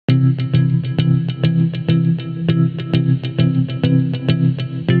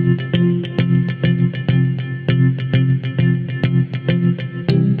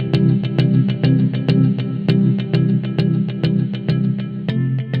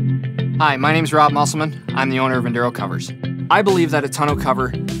Hi, my name is Rob Musselman. I'm the owner of Enduro Covers. I believe that a tonneau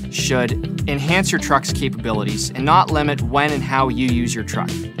cover should enhance your truck's capabilities and not limit when and how you use your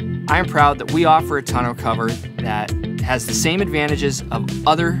truck. I am proud that we offer a tonneau cover that has the same advantages of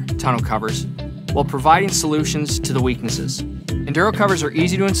other tonneau covers while providing solutions to the weaknesses. Enduro covers are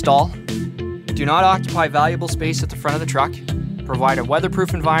easy to install, do not occupy valuable space at the front of the truck, provide a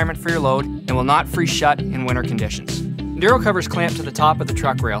weatherproof environment for your load, and will not freeze shut in winter conditions. Enduro covers clamp to the top of the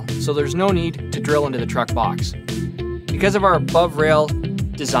truck rail, so there's no need to drill into the truck box. Because of our above rail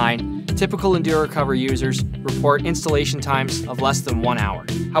design, typical Enduro cover users report installation times of less than 1 hour.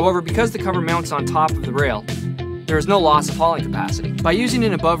 However, because the cover mounts on top of the rail, there is no loss of hauling capacity. By using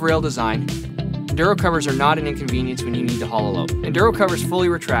an above rail design, Enduro covers are not an inconvenience when you need to haul a load. Enduro covers fully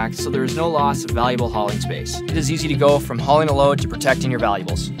retract, so there is no loss of valuable hauling space. It is easy to go from hauling a load to protecting your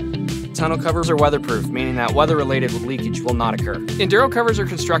valuables. Tonneau covers are weatherproof, meaning that weather-related leakage will not occur. Enduro covers are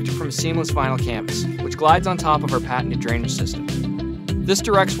constructed from seamless vinyl canvas, which glides on top of our patented drainage system. This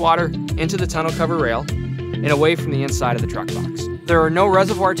directs water into the tonneau cover rail and away from the inside of the truck box. There are no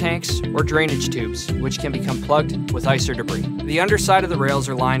reservoir tanks or drainage tubes, which can become plugged with ice or debris. The underside of the rails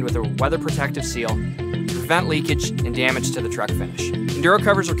are lined with a weather protective seal to prevent leakage and damage to the truck finish. Enduro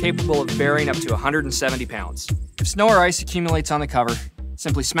covers are capable of bearing up to 170 pounds. If snow or ice accumulates on the cover,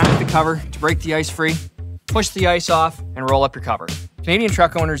 simply smack the cover to break the ice free, push the ice off, and roll up your cover. Canadian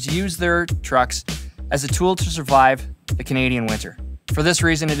truck owners use their trucks as a tool to survive the Canadian winter. For this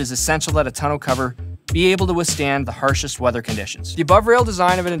reason, it is essential that a tonneau cover be able to withstand the harshest weather conditions. The above rail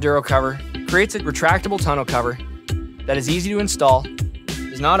design of an Enduro cover creates a retractable tonneau cover that is easy to install,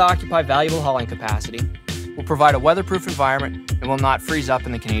 does not occupy valuable hauling capacity, will provide a weatherproof environment, and will not freeze up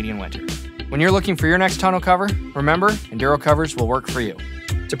in the Canadian winter. When you're looking for your next tonneau cover, remember, Enduro Covers will work for you.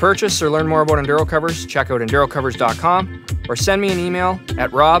 To purchase or learn more about Enduro Covers, check out endurocovers.com or send me an email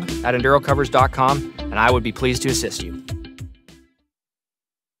at rob@endurocovers.com and I would be pleased to assist you.